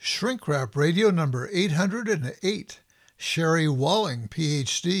Shrink Wrap Radio number 808, Sherry Walling,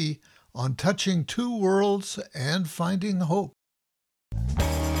 PhD, on touching two worlds and finding hope.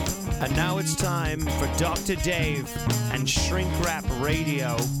 And now it's time for Dr. Dave and Shrink Wrap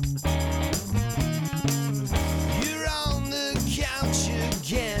Radio. You're on the couch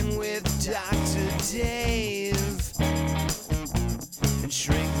again with Dr. Dave. And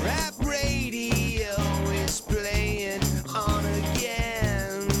Shrink Wrap Radio is playing on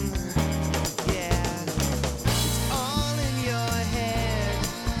again. Yeah, it's all in your head.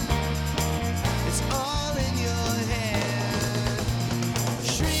 It's all in your head.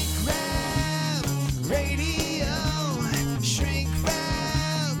 Shrink Wrap Radio. Shrink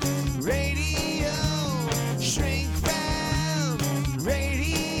Wrap Radio. Shrink Wrap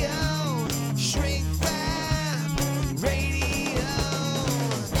Radio. Shrink Wrap Radio.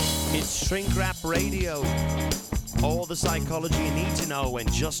 It's Shrink Wrap Radio. All the psychology you need to know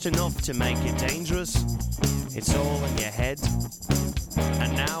and just enough to make it dangerous. It's all in your head.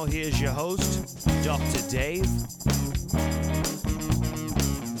 And now here's your host, Dr. Dave.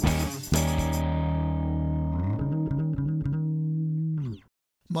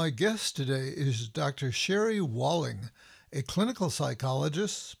 My guest today is Dr. Sherry Walling, a clinical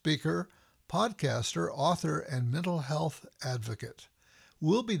psychologist, speaker, podcaster, author, and mental health advocate.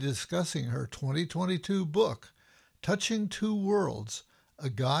 We'll be discussing her 2022 book, Touching Two Worlds,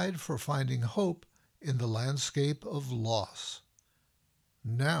 a guide for finding hope in the landscape of loss.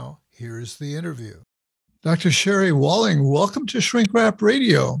 Now, here's the interview. Dr. Sherry Walling, welcome to Shrink Wrap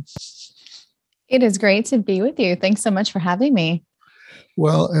Radio. It is great to be with you. Thanks so much for having me.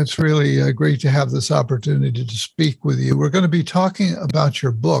 Well, it's really great to have this opportunity to speak with you. We're going to be talking about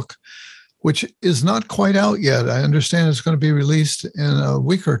your book, which is not quite out yet. I understand it's going to be released in a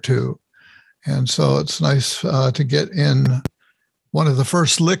week or two. And so it's nice to get in one of the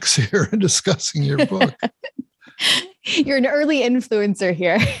first licks here in discussing your book. You're an early influencer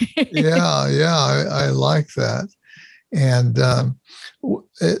here. Yeah, I like that. And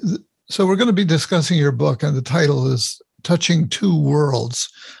so we're going to be discussing your book, and the title is Touching Two Worlds,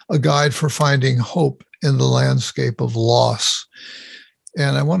 a guide for finding hope in the landscape of loss.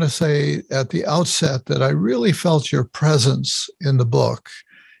 And I want to say at the outset that I really felt your presence in the book.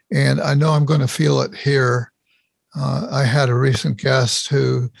 And I know I'm going to feel it here. I had a recent guest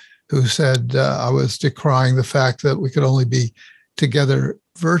who said I was decrying the fact that we could only be together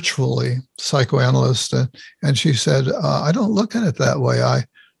virtually, psychoanalyst. And she said, I don't look at it that way. I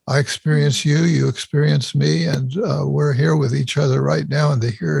experience you, you experience me, and we're here with each other right now in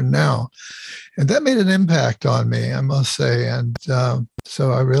the here and now. And that made an impact on me, I must say. And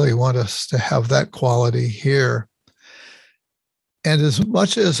so I really want us to have that quality here. And as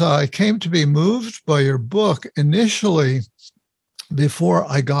much as I came to be moved by your book, initially, before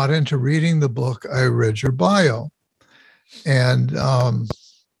I got into reading the book, I read your bio. And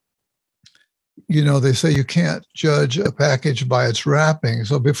they say you can't judge a package by its wrapping.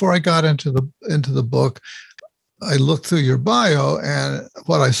 So before I got into the book, I looked through your bio, and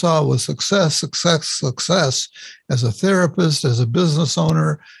what I saw was success as a therapist, as a business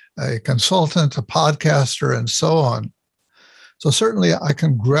owner, a consultant, a podcaster, and so on. So certainly I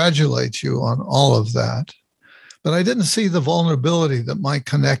congratulate you on all of that. But I didn't see the vulnerability that might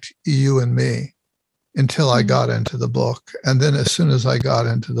connect you and me until I got into the book. And then as soon as I got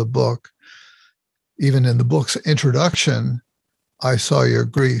into the book, even in the book's introduction, I saw your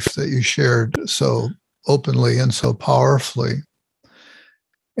grief that you shared so openly and so powerfully.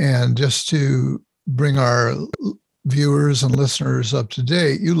 And just to bring our viewers and listeners up to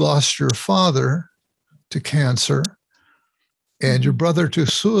date, you lost your father to cancer and your brother to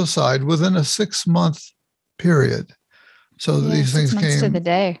suicide within a 6-month period. So these things came to the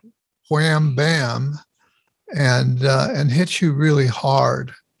day. Wham, bam, and hit you really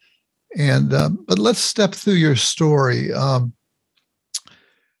hard. And but let's step through your story.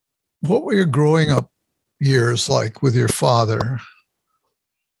 What were your growing up years like with your father?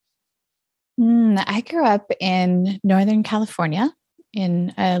 I grew up in Northern California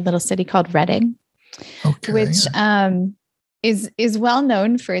in a little city called Redding, which is well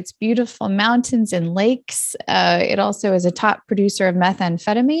known for its beautiful mountains and lakes. It also is a top producer of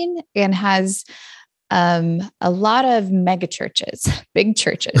methamphetamine and has a lot of mega churches, big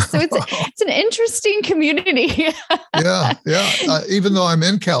churches. So it's an interesting community. Yeah. Even though I'm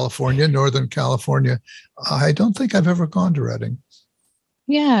in California, Northern California, I don't think I've ever gone to Redding.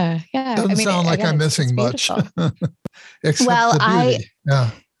 Yeah. Doesn't sound like I'm missing much. Except the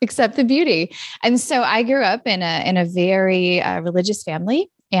beauty. Except the beauty. And so I grew up in a very religious family.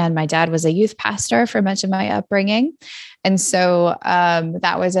 And my dad was a youth pastor for much of my upbringing. And so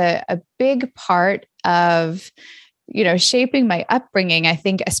that was a big part of, shaping my upbringing. I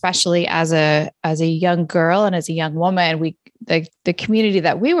think, especially as a young girl and as a young woman, the community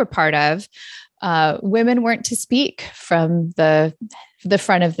that we were part of, women weren't to speak from the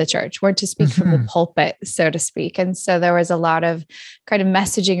front of the church, weren't to speak from the pulpit, so to speak. And so there was a lot of kind of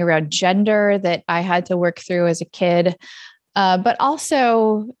messaging around gender that I had to work through as a kid, but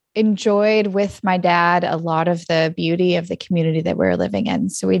also enjoyed with my dad a lot of the beauty of the community that we were living in.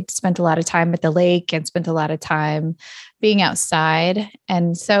 So we'd spent a lot of time at the lake and spent a lot of time being outside.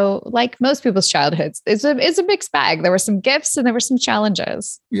 And so, like most people's childhoods, it's a mixed bag. There were some gifts and there were some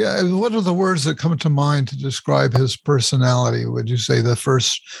challenges. Yeah. What are the words that come to mind to describe his personality? Would you say the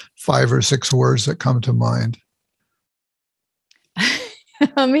first 5 or 6 words that come to mind?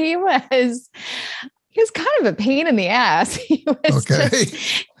 He was kind of a pain in the ass. He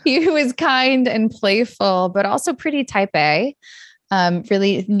was kind and playful, but also pretty type A.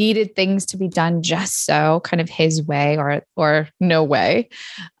 Really needed things to be done just so, kind of his way or no way.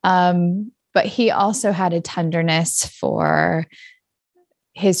 But he also had a tenderness for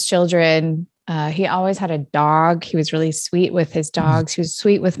his children. He always had a dog. He was really sweet with his dogs. He was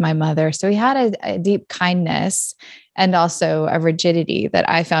sweet with my mother. So he had a deep kindness and also a rigidity that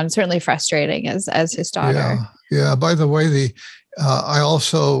I found certainly frustrating as his daughter. Yeah. By the way, I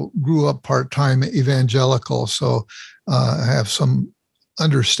also grew up part-time evangelical, so I have some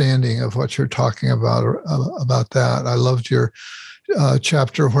understanding of what you're talking about that. I loved your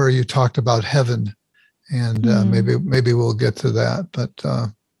chapter where you talked about heaven, and maybe we'll get to that.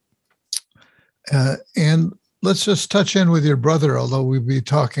 But and let's just touch in with your brother, although we'll be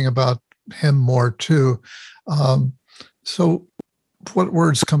talking about him more too. So what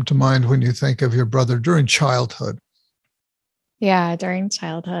words come to mind when you think of your brother during childhood? Yeah, during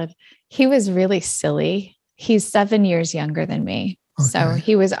childhood, he was really silly. He's 7 years younger than me. Okay. So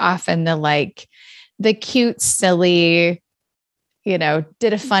he was often the cute, silly, did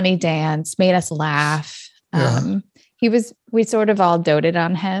a funny dance, made us laugh. Yeah. We sort of all doted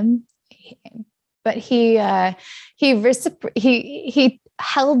on him, but he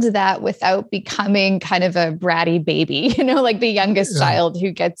held that without becoming kind of a bratty baby, like the youngest child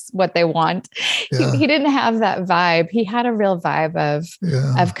who gets what they want. Yeah. He didn't have that vibe. He had a real vibe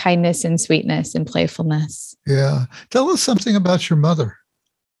of kindness and sweetness and playfulness. Yeah. Tell us something about your mother.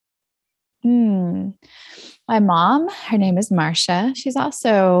 My mom, her name is Marcia. She's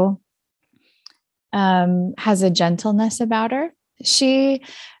also has a gentleness about her. She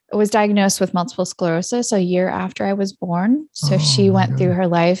was diagnosed with multiple sclerosis a year after I was born. So she went through her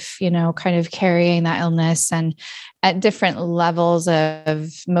life, kind of carrying that illness and at different levels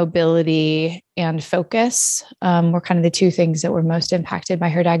of mobility and focus were kind of the two things that were most impacted by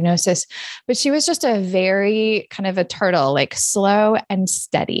her diagnosis. But she was just a very kind of a turtle, like slow and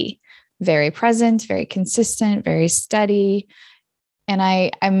steady, very present, very consistent, very steady. And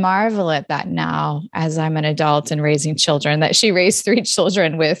I marvel at that now as I'm an adult and raising children, that she raised 3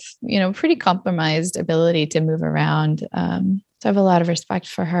 children with, pretty compromised ability to move around. So I have a lot of respect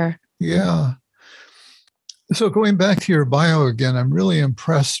for her. Yeah. So going back to your bio again, I'm really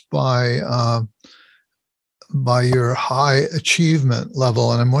impressed by your high achievement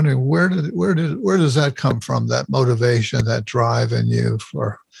level. And I'm wondering, where does that come from, that motivation, that drive in you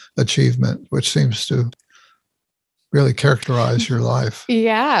for achievement, which seems to really characterize your life?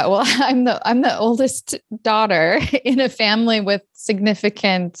 Yeah, well, I'm the oldest daughter in a family with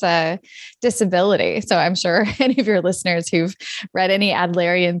significant disability. So I'm sure any of your listeners who've read any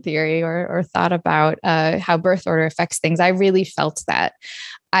Adlerian theory or thought about how birth order affects things, I really felt that.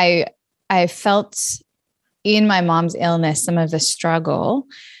 I felt in my mom's illness some of the struggle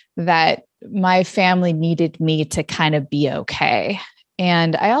that my family needed me to kind of be okay.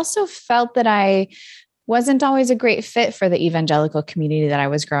 And I also felt that I wasn't always a great fit for the evangelical community that I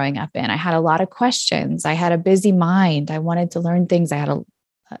was growing up in. I had a lot of questions. I had a busy mind. I wanted to learn things. I had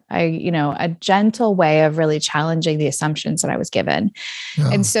a gentle way of really challenging the assumptions that I was given. Yeah.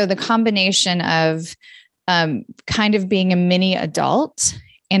 And so the combination of kind of being a mini adult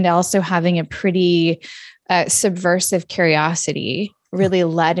and also having a pretty subversive curiosity really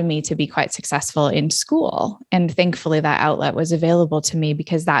led me to be quite successful in school. And thankfully that outlet was available to me,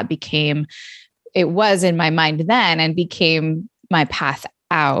 because that it was in my mind then and became my path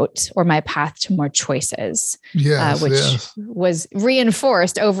out, or my path to more choices, which was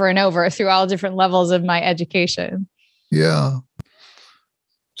reinforced over and over through all different levels of my education. Yeah.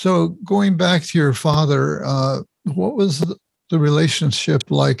 So going back to your father, what was the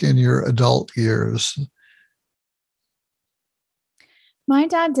relationship like in your adult years? My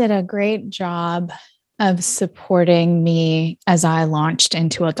dad did a great job of supporting me as I launched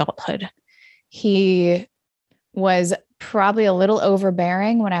into adulthood. He was probably a little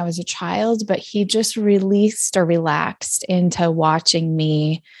overbearing when I was a child, but he just released or relaxed into watching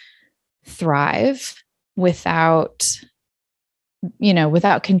me thrive without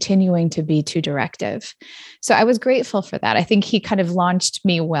continuing to be too directive. So I was grateful for that. I think he kind of launched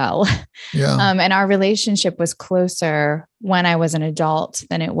me well. Yeah. And our relationship was closer when I was an adult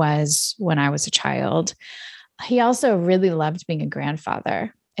than it was when I was a child. He also really loved being a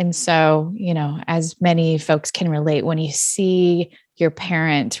grandfather. And so, as many folks can relate, when you see your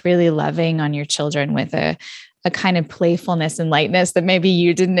parent really loving on your children with a kind of playfulness and lightness that maybe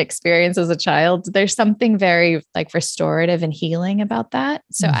you didn't experience as a child, there's something very like restorative and healing about that.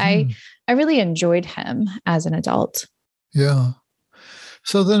 So I really enjoyed him as an adult. Yeah.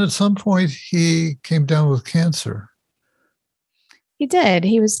 So then at some point he came down with cancer. He did.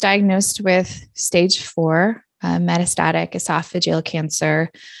 He was diagnosed with stage 4 metastatic esophageal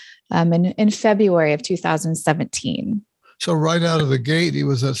cancer in February of 2017. So right out of the gate, he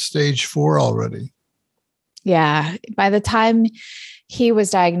was at stage 4 already. Yeah. By the time he was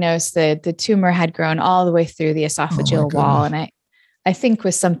diagnosed, the tumor had grown all the way through the esophageal wall. And I think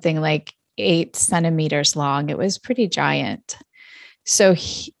was something like 8 centimeters long. It was pretty giant. So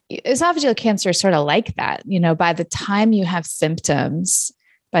esophageal cancer is sort of like that. By the time you have symptoms,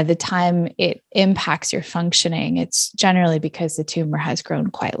 by the time it impacts your functioning, it's generally because the tumor has grown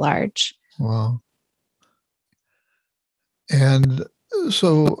quite large. Wow. And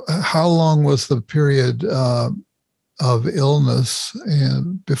so how long was the period of illness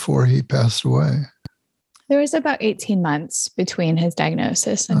before he passed away? There was about 18 months between his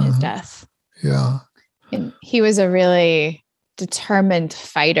diagnosis and his death. Yeah. And he was a really determined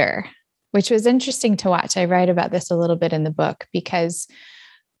fighter, which was interesting to watch. I write about this a little bit in the book because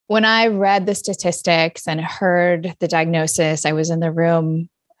when I read the statistics and heard the diagnosis, I was in the room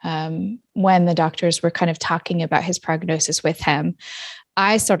when the doctors were kind of talking about his prognosis with him.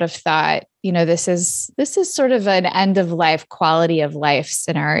 I sort of thought, this is sort of an end of life, quality of life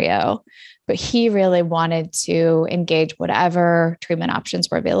scenario. But he really wanted to engage whatever treatment options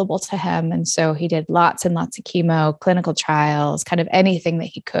were available to him. And so he did lots and lots of chemo, clinical trials, kind of anything that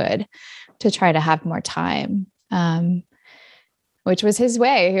he could to try to have more time, which was his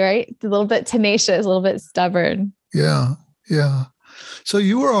way, right? A little bit tenacious, a little bit stubborn. Yeah, yeah. So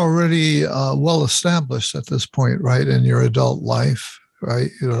you were already well established at this point, right, in your adult life,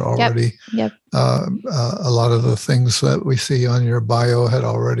 right? You were already, Yep. A lot of the things that we see on your bio had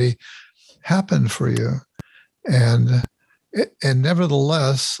already happened for you. And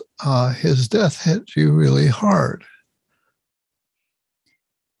nevertheless, his death hit you really hard.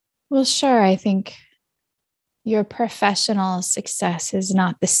 Well, sure. I think your professional success is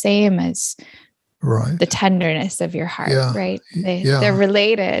not the same as the tenderness of your heart, right? They're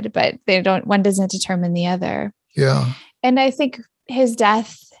related, but one doesn't determine the other. Yeah. And I think his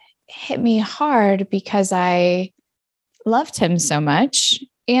death hit me hard because I loved him so much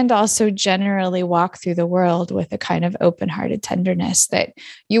and also generally walk through the world with a kind of open-hearted tenderness that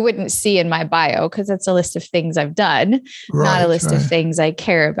you wouldn't see in my bio because it's a list of things I've done, not a list of things I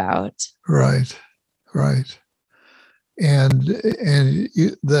care about. Right. And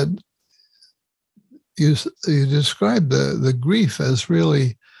you described the grief as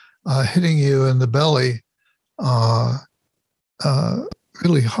really hitting you in the belly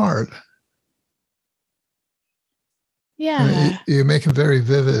really hard. Yeah. You make it very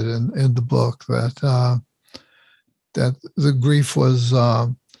vivid in the book that the grief was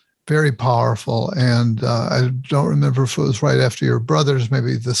very powerful. And I don't remember if it was right after your brothers,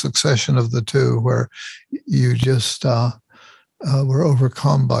 maybe the succession of the two, where you just were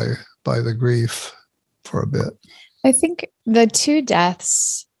overcome by the grief for a bit. I think the two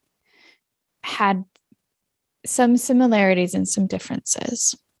deaths had some similarities and some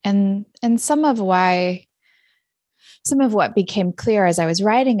differences. And some of what became clear as I was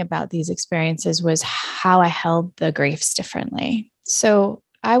writing about these experiences was how I held the griefs differently. So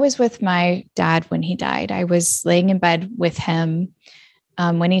I was with my dad when he died. I was laying in bed with him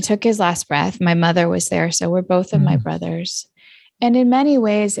when he took his last breath. My mother was there. So we're both of my brothers. And in many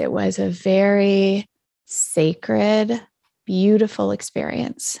ways, it was a very sacred, beautiful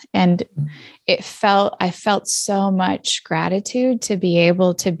experience. And I felt so much gratitude to be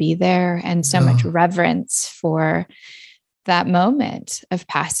able to be there and so much reverence for that moment of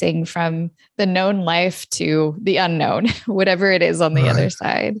passing from the known life to the unknown, whatever it is on the other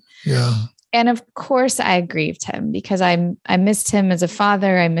side. Yeah. And of course I grieved him because I missed him as a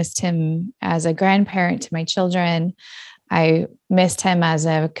father. I missed him as a grandparent to my children. I missed him as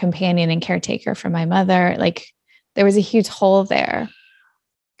a companion and caretaker for my mother. Like there was a huge hole there.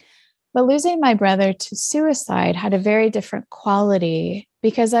 But losing my brother to suicide had a very different quality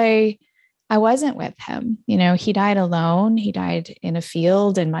because I wasn't with him. You know, he died alone. He died in a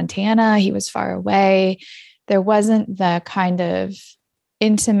field in Montana. He was far away. There wasn't the kind of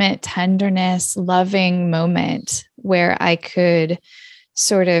intimate tenderness, loving moment where I could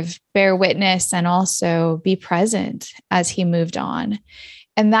sort of bear witness and also be present as he moved on.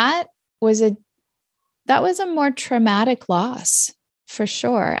 And that was a more traumatic loss. For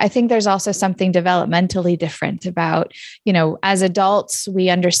sure. I think there's also something developmentally different about, you know, as adults, we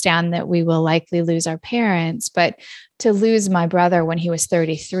understand that we will likely lose our parents, but to lose my brother when he was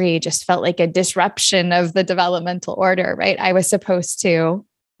 33 just felt like a disruption of the developmental order, right? I was supposed to,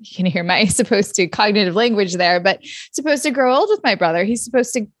 you can hear my supposed to cognitive language there, but supposed to grow old with my brother. He's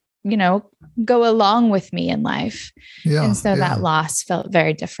supposed to, you know, go along with me in life. Yeah. And so that loss felt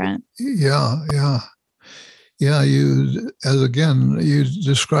very different. Yeah. Yeah. Yeah, you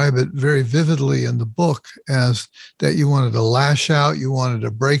describe it very vividly in the book as that you wanted to lash out, you wanted to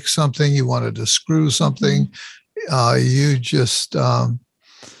break something, you wanted to screw something. Mm-hmm.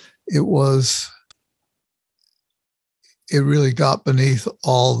 It really got beneath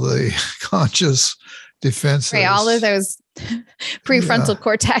all the conscious defenses. Right, all of those prefrontal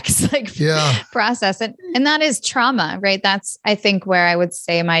cortex process. And that is trauma, right? That's, I think, where I would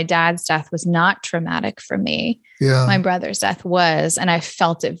say my dad's death was not traumatic for me. Yeah. My brother's death was, and I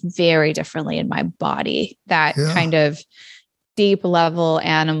felt it very differently in my body. That kind of deep level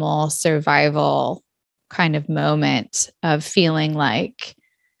animal survival kind of moment of feeling like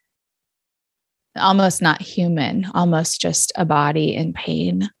almost not human, almost just a body in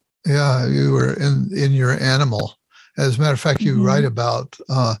pain. Yeah, you were in your animal. As a matter of fact, you write about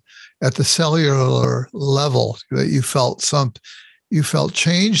at the cellular level that you felt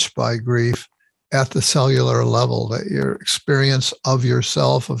changed by grief at the cellular level, that your experience of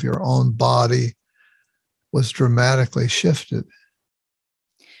yourself, of your own body, was dramatically shifted.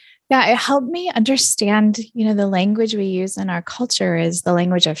 Yeah, it helped me understand, you know, the language we use in our culture is the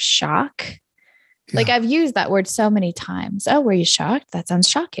language of shock. Yeah. Like I've used that word so many times. Oh, were you shocked? That sounds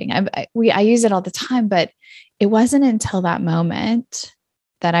shocking. I use it all the time, but it wasn't until that moment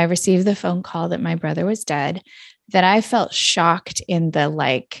that I received the phone call that my brother was dead that I felt shocked in the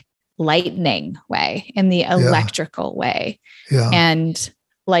like lightning way, in the electrical way. Yeah. And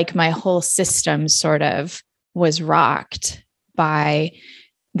like my whole system sort of was rocked by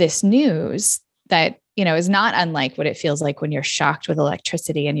this news that, you know, is not unlike what it feels like when you're shocked with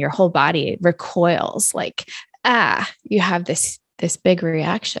electricity and your whole body recoils like, you have this big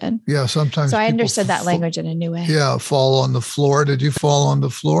reaction. Yeah. Sometimes. So I understood that language in a new way. Yeah. Fall on the floor. Did you fall on the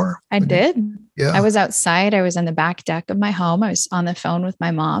floor? I did. Yeah. I was outside. I was on the back deck of my home. I was on the phone with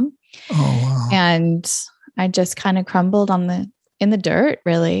my mom. Oh, wow. And I just kind of crumbled in the dirt,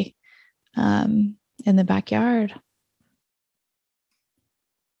 really, in the backyard.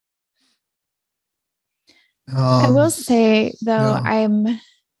 I will say, though,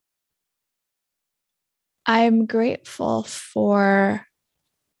 I'm grateful for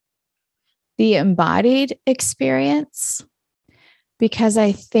the embodied experience, because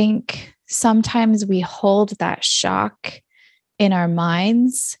I think sometimes we hold that shock in our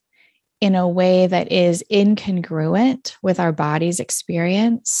minds in a way that is incongruent with our body's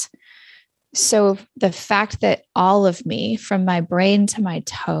experience. So the fact that all of me, from my brain to my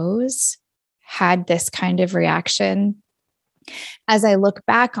toes, had this kind of reaction, as I look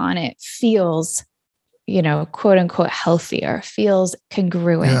back on it, feels, you know, quote unquote, healthier, feels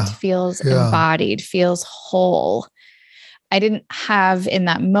congruent, feels embodied, feels whole. I didn't have in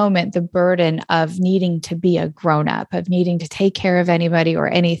that moment the burden of needing to be a grown-up, of needing to take care of anybody or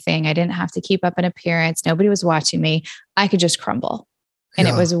anything. I didn't have to keep up an appearance. Nobody was watching me. I could just crumble. And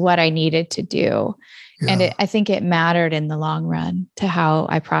it was what I needed to do. Yeah. And I think it mattered in the long run to how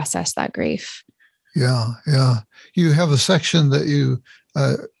I processed that grief. Yeah, yeah. You have a section that you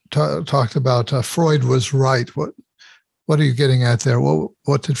talked about. Freud was right. What are you getting at there?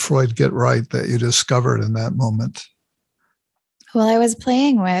 What did Freud get right that you discovered in that moment? Well, I was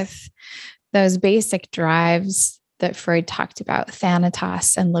playing with those basic drives that Freud talked about,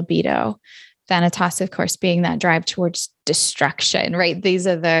 thanatos and libido. Thanatos, of course, being that drive towards destruction, right? These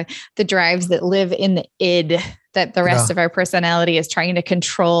are the drives that live in the id that the rest of our personality is trying to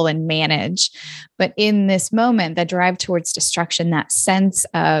control and manage. But in this moment, the drive towards destruction, that sense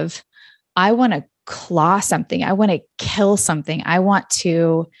of, I want to claw something, I want to kill something, I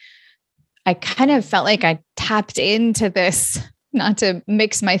kind of felt like I tapped into this not to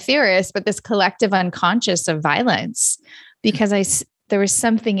mix my theorists, but this collective unconscious of violence, because there was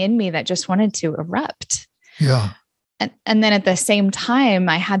something in me that just wanted to erupt. Yeah. And then at the same time,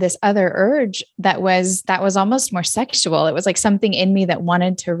 I had this other urge that was almost more sexual. It was like something in me that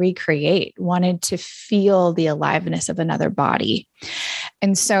wanted to recreate, wanted to feel the aliveness of another body.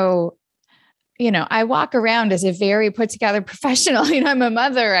 And so, I walk around as a very put together professional. I'm a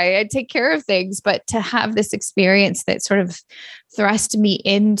mother, I take care of things, but to have this experience that sort of thrust me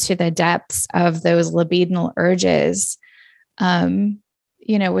into the depths of those libidinal urges,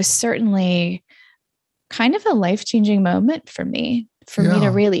 was certainly kind of a life-changing moment for me to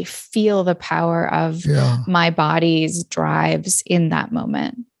really feel the power of my body's drives in that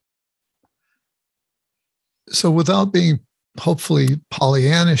moment. So without being hopefully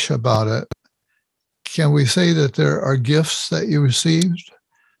Pollyannish about it, can we say that there are gifts that you received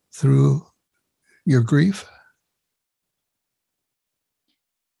through your grief?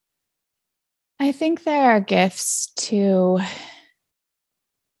 I think there are gifts to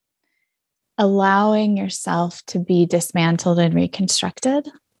allowing yourself to be dismantled and reconstructed.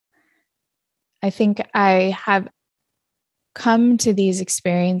 I think I have come to these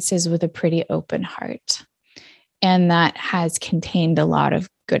experiences with a pretty open heart, and that has contained a lot of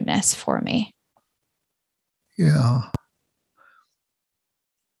goodness for me. Yeah.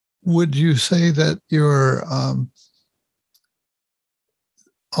 Would you say that your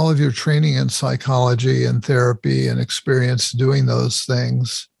all of your training in psychology and therapy and experience doing those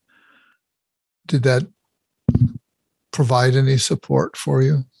things, did that provide any support for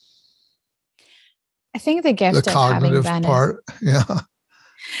you? I think the gift the of having been part,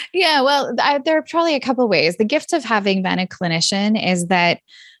 Yeah, well, there are probably a couple ways. The gift of having been a clinician is that,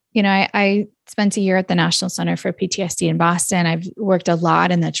 I spent a year at the National Center for PTSD in Boston. I've worked a lot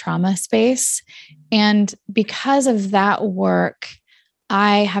in the trauma space. And because of that work,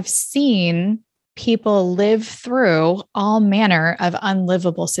 I have seen people live through all manner of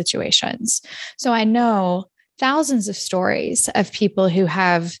unlivable situations. So I know thousands of stories of people who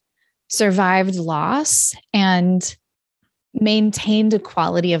have survived loss and maintained a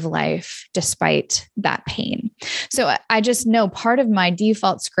quality of life despite that pain. So I just know part of my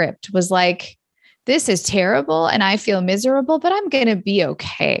default script was like, this is terrible and I feel miserable, but I'm going to be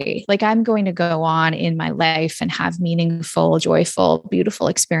okay. Like I'm going to go on in my life and have meaningful, joyful, beautiful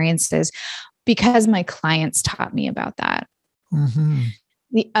experiences because my clients taught me about that. Mm-hmm.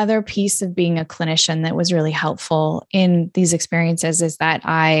 The other piece of being a clinician that was really helpful in these experiences is that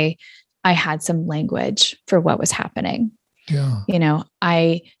I had some language for what was happening. Yeah.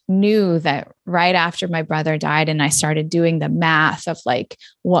 I knew that right after my brother died and I started doing the math of like,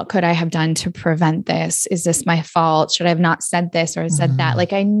 what could I have done to prevent this? Is this my fault? Should I have not said this or said that?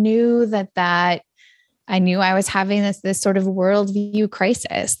 Like, I knew I knew I was having this sort of worldview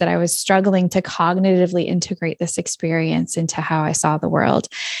crisis, that I was struggling to cognitively integrate this experience into how I saw the world.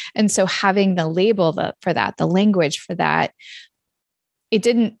 And so having the label for that, the language for that, it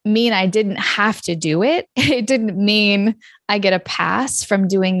didn't mean I didn't have to do it. It didn't mean I get a pass from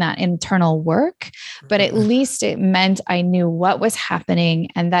doing that internal work, but at least it meant I knew what was happening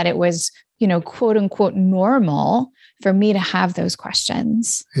and that it was, quote unquote, normal for me to have those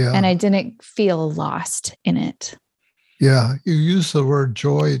questions. Yeah. And I didn't feel lost in it. Yeah. You used the word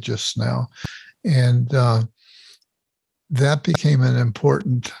joy just now, and that became an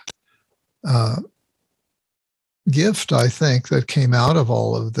important gift, I think, that came out of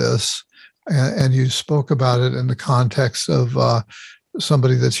all of this. And you spoke about it in the context of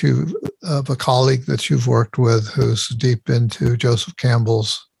somebody of a colleague that you've worked with who's deep into Joseph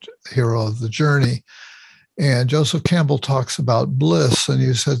Campbell's Hero of the Journey. And Joseph Campbell talks about bliss. And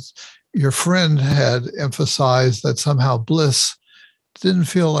you said your friend had emphasized that somehow bliss didn't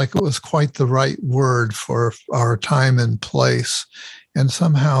feel like it was quite the right word for our time and place. And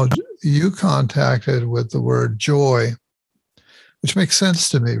somehow you contacted with the word joy, which makes sense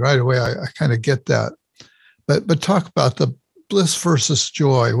to me right away. I kind of get that. But talk about the bliss versus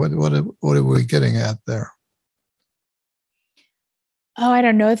joy. What are we getting at there? Oh, I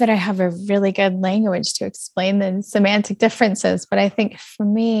don't know that I have a really good language to explain the semantic differences, but I think for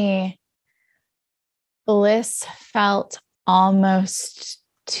me, bliss felt almost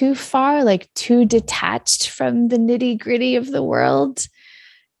too far, like too detached from the nitty-gritty of the world.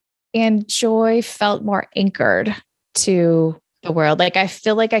 And joy felt more anchored to the world. Like I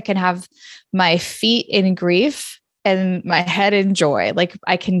feel like I can have my feet in grief and my head in joy. Like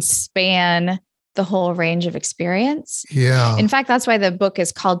I can span the whole range of experience. Yeah. In fact, that's why the book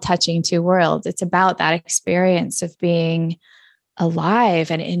is called Touching Two Worlds. It's about that experience of being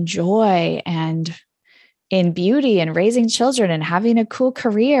alive and in joy and in beauty and raising children and having a cool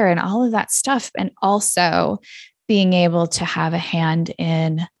career and all of that stuff. And also being able to have a hand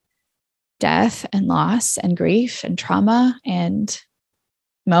in death and loss and grief and trauma and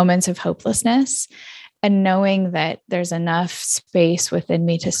moments of hopelessness, and knowing that there's enough space within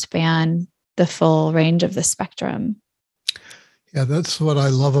me to span the full range of the spectrum. Yeah, that's what I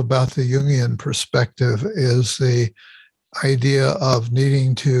love about the Jungian perspective, is the idea of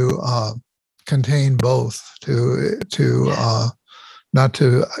needing to contain both, to not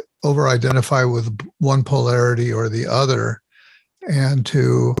to over-identify with one polarity or the other, and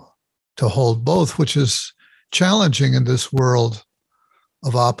to hold both, which is challenging in this world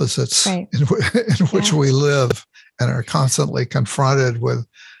of opposites, right, in which we live and are constantly confronted with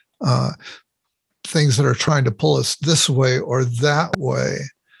things that are trying to pull us this way or that way,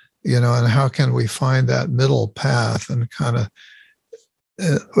 and how can we find that middle path, and kind of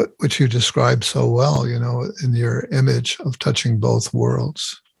which you described so well, in your image of touching both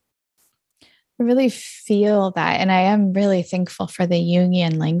worlds. I really feel that. And I am really thankful for the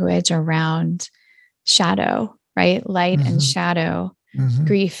Jungian language around shadow, right? Light and shadow,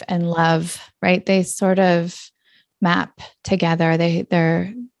 grief and love, right? They sort of map together.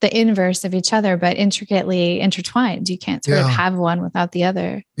 They're the inverse of each other, but intricately intertwined. You can't sort of have one without the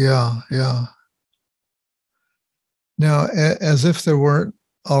other. Yeah. Now, as if there weren't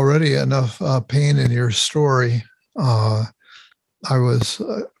already enough pain in your story, I was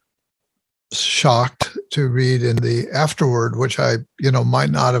shocked to read in the afterword, which I,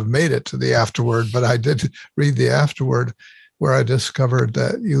 might not have made it to the afterword, but I did read the afterword, where I discovered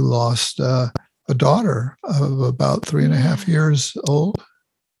that you lost a daughter of about 3.5 years old.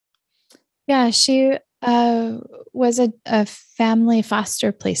 Yeah, she was a family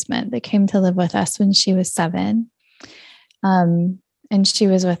foster placement that came to live with us when she was 7. And she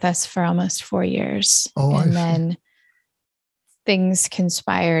was with us for almost 4 years. And then things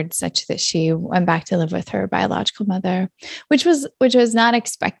conspired such that she went back to live with her biological mother, which was not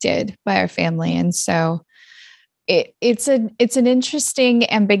expected by our family. And so it's an interesting,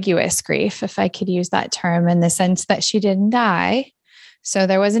 ambiguous grief, if I could use that term, in the sense that she didn't die. So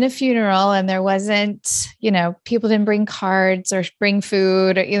there wasn't a funeral, and there wasn't, people didn't bring cards or bring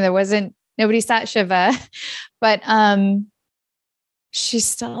food. There wasn't, nobody sat Shiva, but she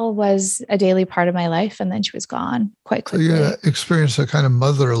still was a daily part of my life. And then she was gone quite quickly. So you experienced a kind of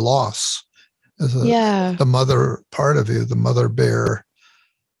mother loss as the mother part of you, the mother bear.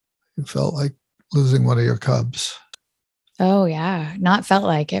 You felt like losing one of your cubs. Oh yeah. Not felt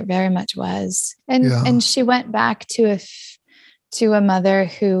like, it very much was. And she went back to a mother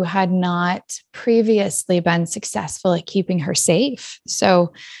who had not previously been successful at keeping her safe.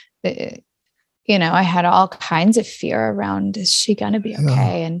 So, I had all kinds of fear around, is she going to be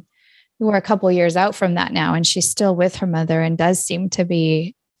okay? And we're a couple of years out from that now, and she's still with her mother and does seem to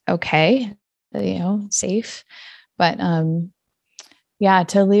be okay, safe. But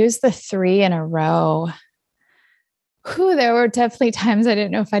to lose the 3 in a row, there were definitely times I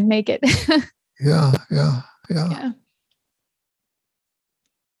didn't know if I'd make it. Yeah.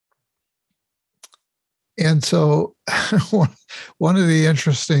 And so one of the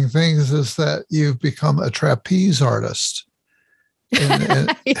interesting things is that you've become a trapeze artist.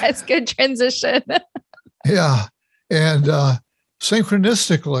 And yes, good transition. Yeah. And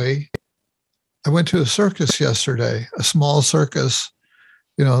synchronistically, I went to a circus yesterday, a small circus,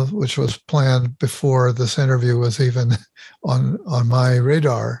 which was planned before this interview was even on my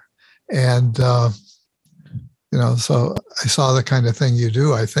radar. And so I saw the kind of thing you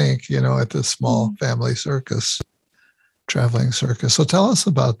do, I think, at this small family circus, traveling circus. So tell us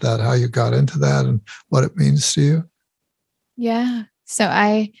about that, how you got into that and what it means to you. Yeah. So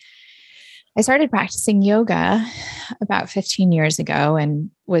I started practicing yoga about 15 years ago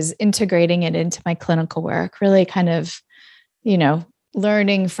and was integrating it into my clinical work, really kind of,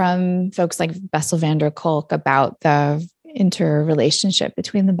 learning from folks like Bessel van der Kolk about the interrelationship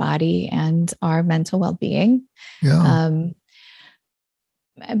between the body and our mental well-being. Yeah.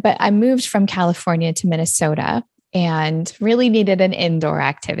 But I moved from California to Minnesota and really needed an indoor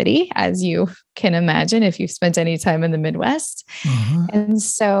activity, as you can imagine if you've spent any time in the Midwest. And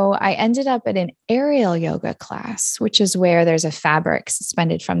so I ended up at an aerial yoga class, which is where there's a fabric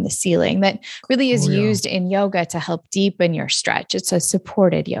suspended from the ceiling that really is used in yoga to help deepen your stretch. It's a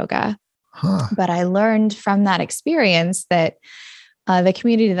supported yoga. But I learned from that experience that the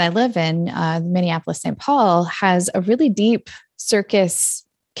community that I live in, Minneapolis, St. Paul, has a really deep circus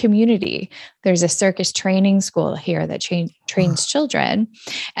community. There's a circus training school here that trains children.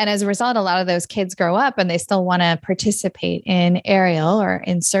 And as a result, a lot of those kids grow up and they still want to participate in aerial or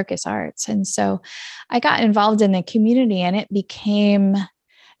in circus arts. And so I got involved in the community, and it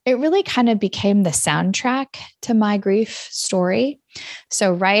really kind of became the soundtrack to my grief story.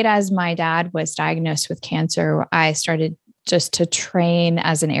 So right as my dad was diagnosed with cancer, I started just to train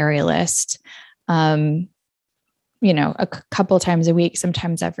as an aerialist, a couple times a week,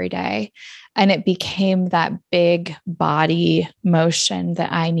 sometimes every day. And it became that big body motion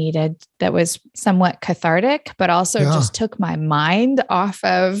that I needed that was somewhat cathartic, but also just took my mind off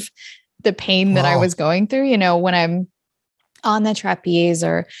of the pain that I was going through. When I'm on the trapeze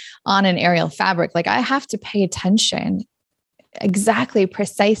or on an aerial fabric, like I have to pay attention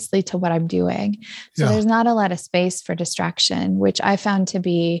precisely to what I'm doing. So there's not a lot of space for distraction, which I found to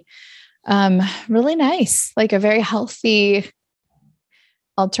be really nice, like a very healthy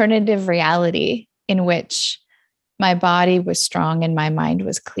alternative reality in which my body was strong and my mind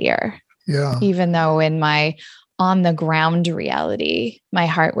was clear. Yeah. Even though in my on the ground reality, my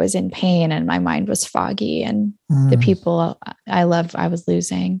heart was in pain and my mind was foggy, and the people I loved, I was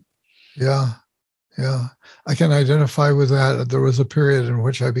losing. Yeah. Yeah. I can identify with that. There was a period in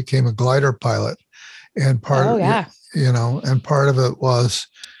which I became a glider pilot, and part of it was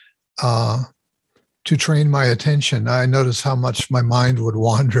to train my attention. I noticed how much my mind would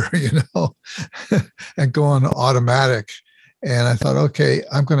wander, and go on automatic. And I thought, okay,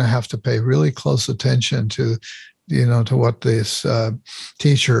 I'm going to have to pay really close attention to what this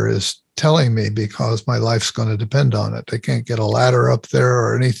teacher is telling me, because my life's going to depend on it. They can't get a ladder up there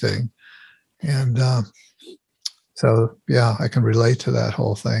or anything. And I can relate to that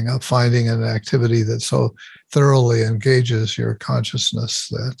whole thing of finding an activity that so thoroughly engages your consciousness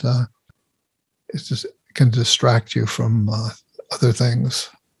that it can distract you from other things.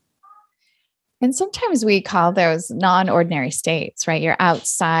 And sometimes we call those non-ordinary states, right? You're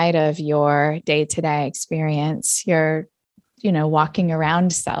outside of your day-to-day experience. You're, walking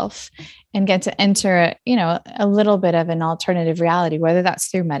around self, and get to enter, a little bit of an alternative reality, whether that's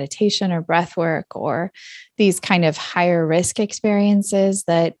through meditation or breath work or these kind of higher risk experiences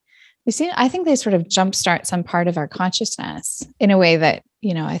that we see. I think they sort of jumpstart some part of our consciousness in a way that,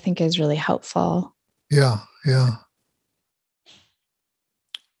 I think is really helpful. Yeah. Yeah.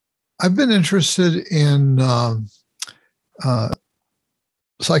 I've been interested in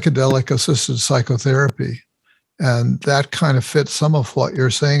psychedelic assisted psychotherapy, and that kind of fits some of what you're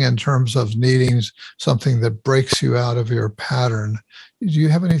saying in terms of needing something that breaks you out of your pattern. Do you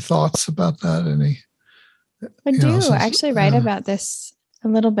have any thoughts about that? I do. I actually write about this a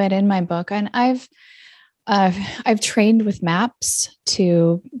little bit in my book, and I've trained with MAPS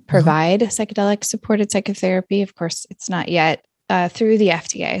to provide psychedelic supported psychotherapy. Of course, it's not yet through the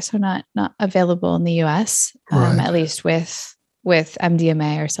FDA, so not available in the US, at least with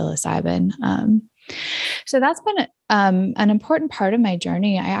MDMA or psilocybin. So that's been an important part of my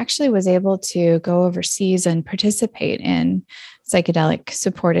journey. I actually was able to go overseas and participate in psychedelic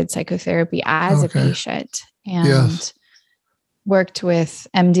supported psychotherapy as a patient, and worked with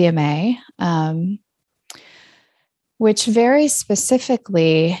MDMA, which very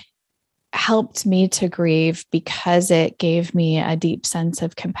specifically helped me to grieve because it gave me a deep sense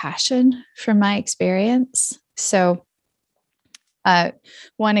of compassion for my experience. So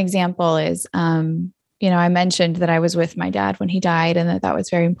one example is, I mentioned that I was with my dad when he died, and that was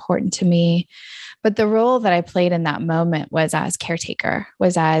very important to me. But the role that I played in that moment was as caretaker,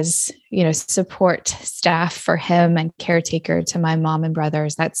 was as, support staff for him and caretaker to my mom and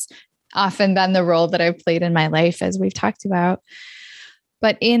brothers. That's often been the role that I've played in my life, as we've talked about.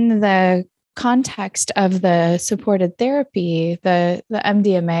 But in the context of the supported therapy, the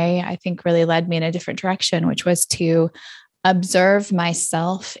MDMA, I think, really led me in a different direction, which was to observe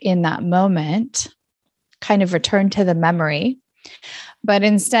myself in that moment, kind of return to the memory. But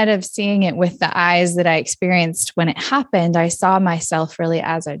instead of seeing it with the eyes that I experienced when it happened, I saw myself really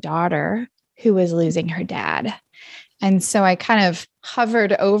as a daughter who was losing her dad. And so I kind of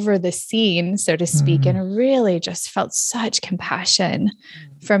hovered over the scene, so to speak, and really just felt such compassion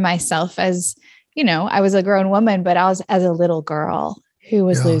for myself as, I was a grown woman, but I was as a little girl who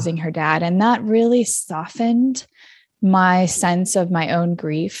was losing her dad. And that really softened my sense of my own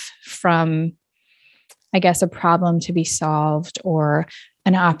grief from, I guess, a problem to be solved or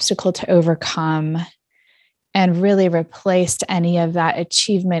an obstacle to overcome, and really replaced any of that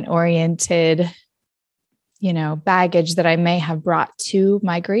achievement-oriented, baggage that I may have brought to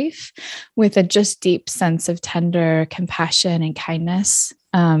my grief with a just deep sense of tender compassion and kindness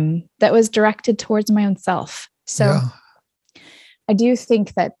that was directed towards my own self. So I do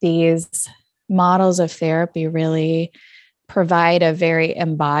think that these models of therapy really provide a very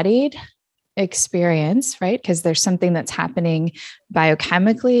embodied experience, right? Because there's something that's happening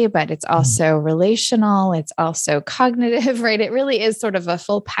biochemically, but it's also relational, it's also cognitive, right? It really is sort of a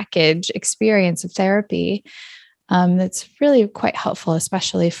full package experience of therapy that's really quite helpful,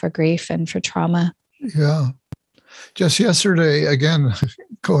 especially for grief and for trauma. Yeah. Just yesterday, again,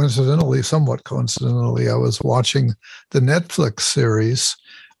 somewhat coincidentally, I was watching the Netflix series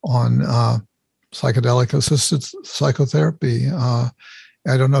on psychedelic assisted psychotherapy.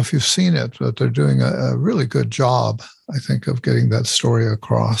 I don't know if you've seen it, but they're doing a really good job, I think, of getting that story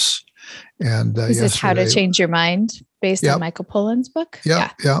across. And is this How to Change Your Mind, based on Michael Pollan's book?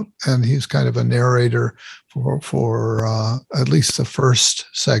 Yeah. And he's kind of a narrator for at least the first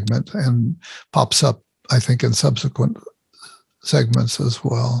segment, and pops up, I think, in subsequent segments as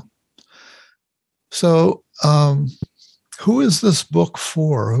well. So who is this book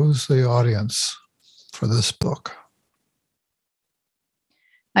for? Who's the audience for this book?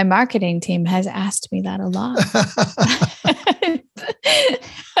 My marketing team has asked me that a lot.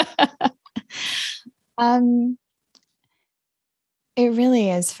 It really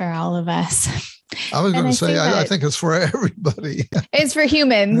is for all of us. I was going to say, I think it's for everybody. It's for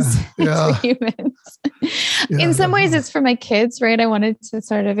humans. Yeah. It's for humans. In some ways, it's for my kids, right? I wanted to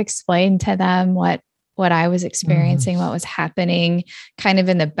sort of explain to them what I was experiencing, what was happening kind of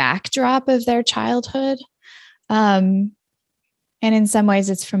in the backdrop of their childhood. And in some ways,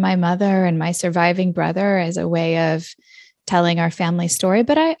 it's for my mother and my surviving brother as a way of telling our family story.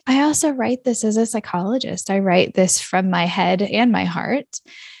 But I also write this as a psychologist. I write this from my head and my heart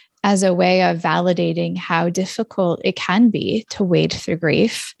as a way of validating how difficult it can be to wade through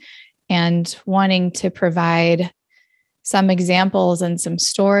grief, and wanting to provide some examples and some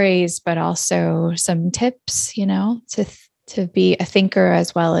stories, but also some tips, to be a thinker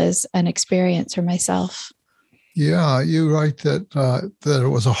as well as an experiencer myself. Yeah, you write that it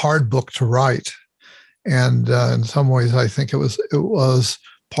was a hard book to write, and in some ways, I think it was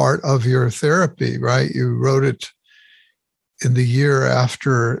part of your therapy, right? You wrote it in the year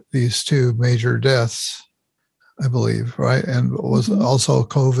after these two major deaths, I believe, right? And it was also a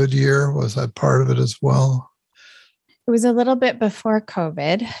COVID year. Was that part of it as well? It was a little bit before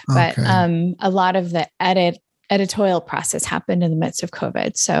COVID, but a lot of the editorial process happened in the midst of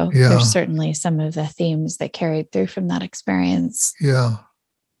COVID. So there's certainly some of the themes that carried through from that experience. Yeah.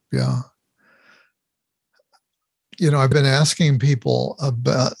 I've been asking people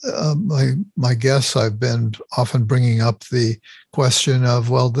about my guests. I've been often bringing up the question of,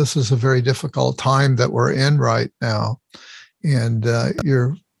 well, this is a very difficult time that we're in right now. And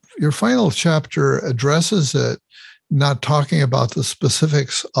your final chapter addresses it, not talking about the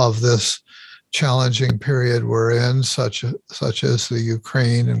specifics of this challenging period we're in, such as the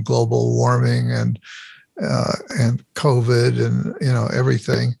Ukraine and global warming and COVID and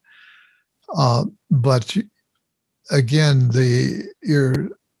everything. But again,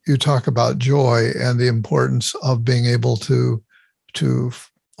 you talk about joy and the importance of being able to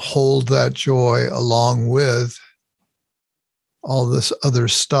hold that joy along with all this other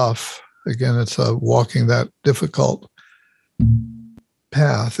stuff. Again, it's walking that difficult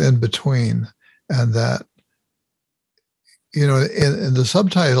path in between. And that, in the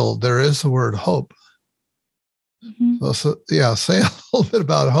subtitle, there is the word hope. Mm-hmm. So, say a little bit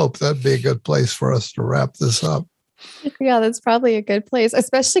about hope. That'd be a good place for us to wrap this up. Yeah, that's probably a good place,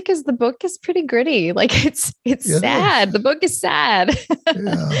 especially because the book is pretty gritty. Like it's sad. The book is sad.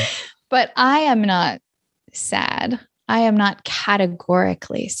 Yeah. But I am not sad. I am not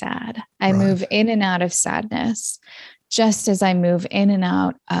categorically sad. I move in and out of sadness, just as I move in and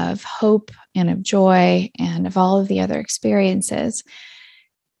out of hope and of joy and of all of the other experiences.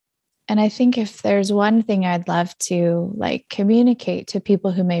 And I think if there's one thing I'd love to communicate to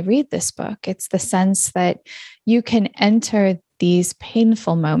people who may read this book, it's the sense that you can enter these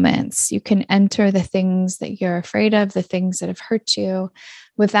painful moments. You can enter the things that you're afraid of, the things that have hurt you,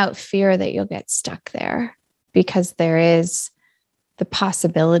 without fear that you'll get stuck there, because there is the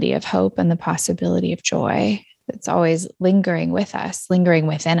possibility of hope and the possibility of joy that's always lingering with us, lingering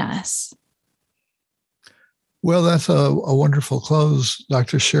within us. Well, that's a wonderful close,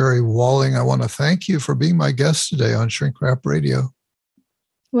 Dr. Sherry Walling. I want to thank you for being my guest today on Shrink Wrap Radio.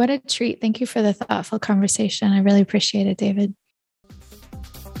 What a treat. Thank you for the thoughtful conversation. I really appreciate it, David.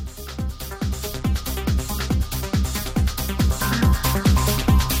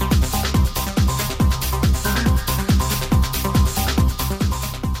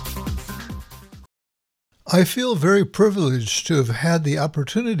 I feel very privileged to have had the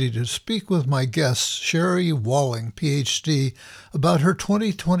opportunity to speak with my guest, Sherry Walling, PhD, about her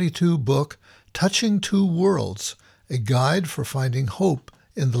 2022 book, Touching Two Worlds, A Guide for Finding Hope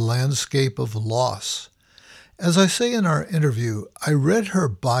in the Landscape of Loss. As I say in our interview, I read her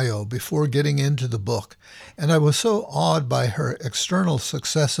bio before getting into the book, and I was so awed by her external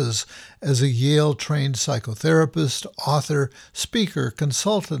successes as a Yale-trained psychotherapist, author, speaker,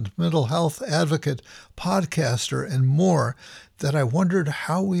 consultant, mental health advocate, podcaster, and more that I wondered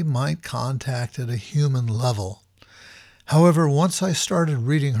how we might contact at a human level. However, once I started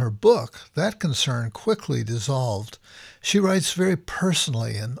reading her book, that concern quickly dissolved. She writes very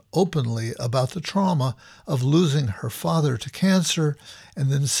personally and openly about the trauma of losing her father to cancer and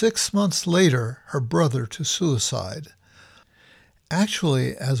then 6 months later, her brother to suicide.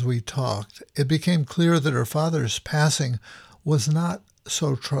 Actually, as we talked, it became clear that her father's passing was not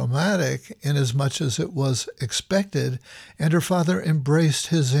so traumatic in as much as it was expected, and her father embraced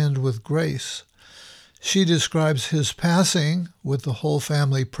his end with grace. She describes his passing, with the whole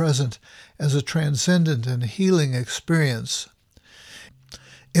family present, as a transcendent and healing experience.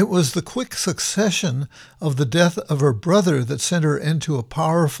 It was the quick succession of the death of her brother that sent her into a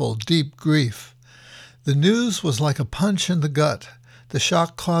powerful, deep grief. The news was like a punch in the gut. The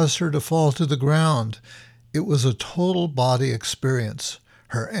shock caused her to fall to the ground. It was a total body experience.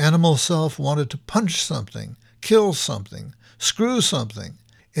 Her animal self wanted to punch something, kill something, screw something.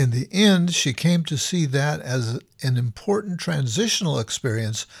 In the end, she came to see that as an important transitional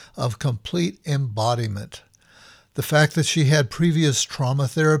experience of complete embodiment. The fact that she had previous trauma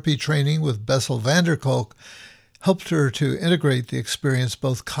therapy training with Bessel van der Kolk helped her to integrate the experience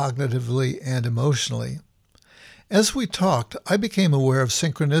both cognitively and emotionally. As we talked, I became aware of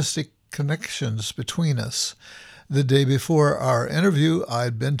synchronistic connections between us. The day before our interview, I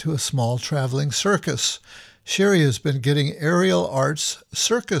had been to a small traveling circus. Sherry has been getting aerial arts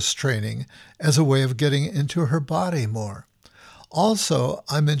circus training as a way of getting into her body more. Also,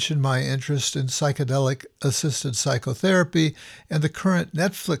 I mentioned my interest in psychedelic-assisted psychotherapy and the current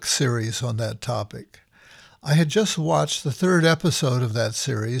Netflix series on that topic. I had just watched the third episode of that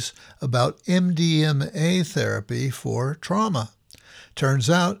series about MDMA therapy for trauma. Turns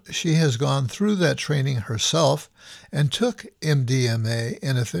out she has gone through that training herself and took MDMA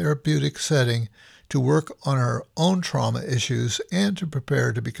in a therapeutic setting to work on her own trauma issues and to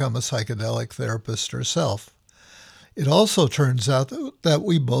prepare to become a psychedelic therapist herself. It also turns out that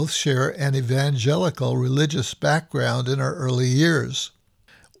we both share an evangelical religious background in our early years.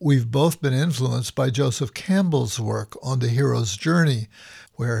 We've both been influenced by Joseph Campbell's work on the hero's journey,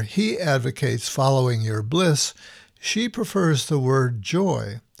 where he advocates following your bliss. She prefers the word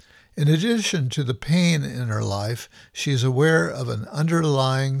joy. In addition to the pain in her life, she's aware of an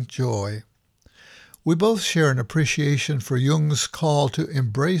underlying joy. We both share an appreciation for Jung's call to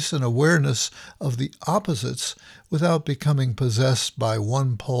embrace an awareness of the opposites without becoming possessed by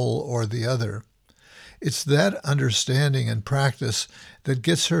one pole or the other. It's that understanding and practice that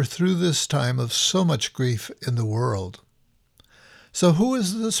gets her through this time of so much grief in the world. So who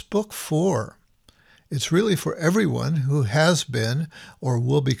is this book for? It's really for everyone who has been or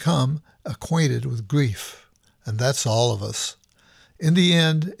will become acquainted with grief, and that's all of us. In the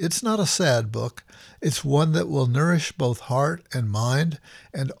end, it's not a sad book. It's one that will nourish both heart and mind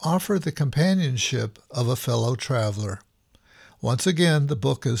and offer the companionship of a fellow traveler. Once again, the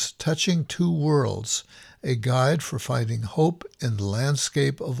book is Touching Two Worlds, A Guide for Finding Hope in the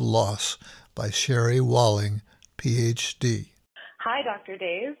Landscape of Loss by Sherry Walling, PhD. Hi, Dr.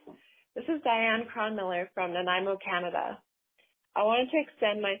 Dave. This is Diane Cron-Miller from Nanaimo, Canada. I wanted to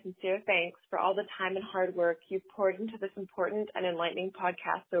extend my sincere thanks for all the time and hard work you've poured into this important and enlightening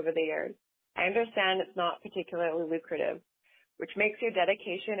podcast over the years. I understand it's not particularly lucrative, which makes your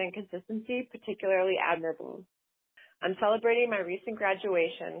dedication and consistency particularly admirable. I'm celebrating my recent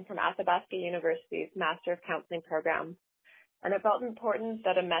graduation from Athabasca University's Master of Counseling program, and it felt important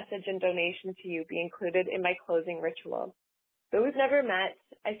that a message and donation to you be included in my closing ritual. Though we've never met,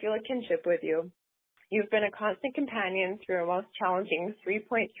 I feel a kinship with you. You've been a constant companion through a most challenging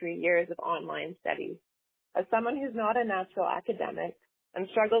 3.3 years of online study. As someone who's not a natural academic and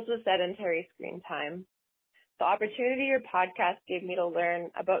struggles with sedentary screen time, the opportunity your podcast gave me to learn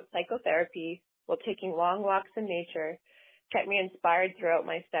about psychotherapy while taking long walks in nature kept me inspired throughout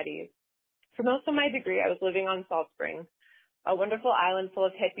my studies. For most of my degree, I was living on Salt Spring, a wonderful island full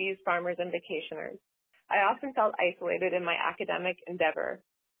of hippies, farmers, and vacationers. I often felt isolated in my academic endeavor.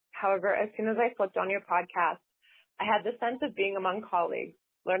 However, as soon as I flipped on your podcast, I had the sense of being among colleagues,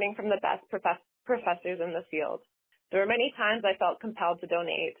 learning from the best professors in the field. There were many times I felt compelled to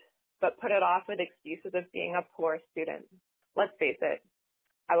donate. but put it off with excuses of being a poor student. Let's face it,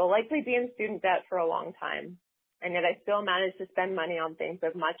 I will likely be in student debt for a long time, and yet I still manage to spend money on things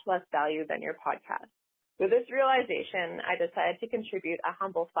of much less value than your podcast. With this realization, I decided to contribute a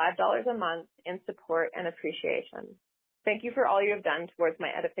humble $5 a month in support and appreciation. Thank you for all you have done towards my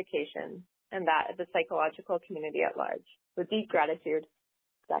edification and that of the psychological community at large. With deep gratitude,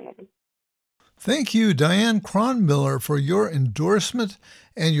 Diane. Thank you, Diane Cronmiller, for your endorsement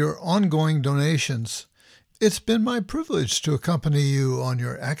and your ongoing donations. It's been my privilege to accompany you on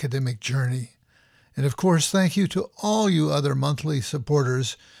your academic journey. And of course, thank you to all you other monthly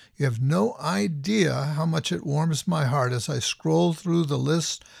supporters. You have no idea how much it warms my heart as I scroll through the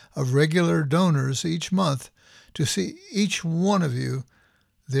list of regular donors each month to see each one of you.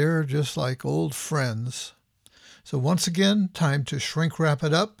 They're just like old friends. So once again, time to shrink wrap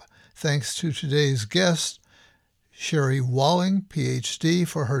it up. Thanks to today's guest, Sherry Walling, PhD,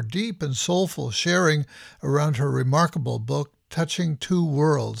 for her deep and soulful sharing around her remarkable book, Touching Two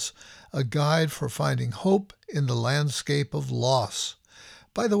Worlds, a guide for finding hope in the landscape of loss.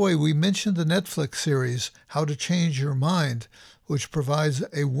 By the way, we mentioned the Netflix series, How to Change Your Mind, which provides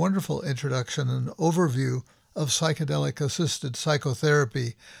a wonderful introduction and overview of psychedelic-assisted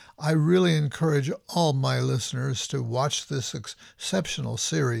psychotherapy. I really encourage all my listeners to watch this exceptional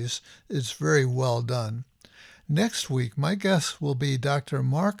series. It's very well done. Next week, my guest will be Dr.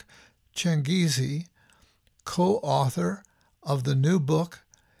 Mark Changizi, co-author of the new book,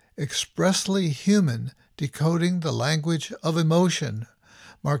 Expressly Human, Decoding the Language of Emotion.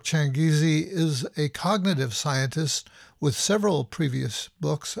 Mark Changizi is a cognitive scientist with several previous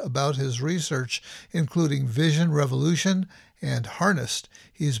books about his research, including Vision Revolution and Harnessed.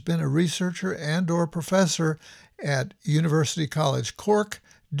 He's been a researcher and/or professor at University College Cork,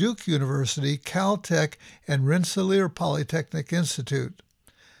 Duke University, Caltech, and Rensselaer Polytechnic Institute.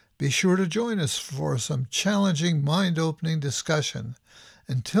 Be sure to join us for some challenging, mind-opening discussion.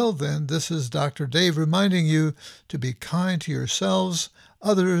 Until then, this is Dr. Dave reminding you to be kind to yourselves,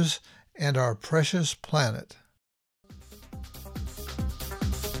 others, and our precious planet.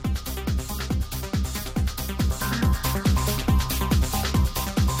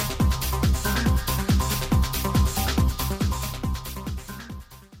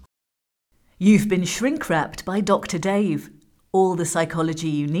 You've been shrink-wrapped by Dr. Dave. All the psychology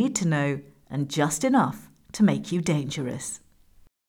you need to know, and just enough to make you dangerous.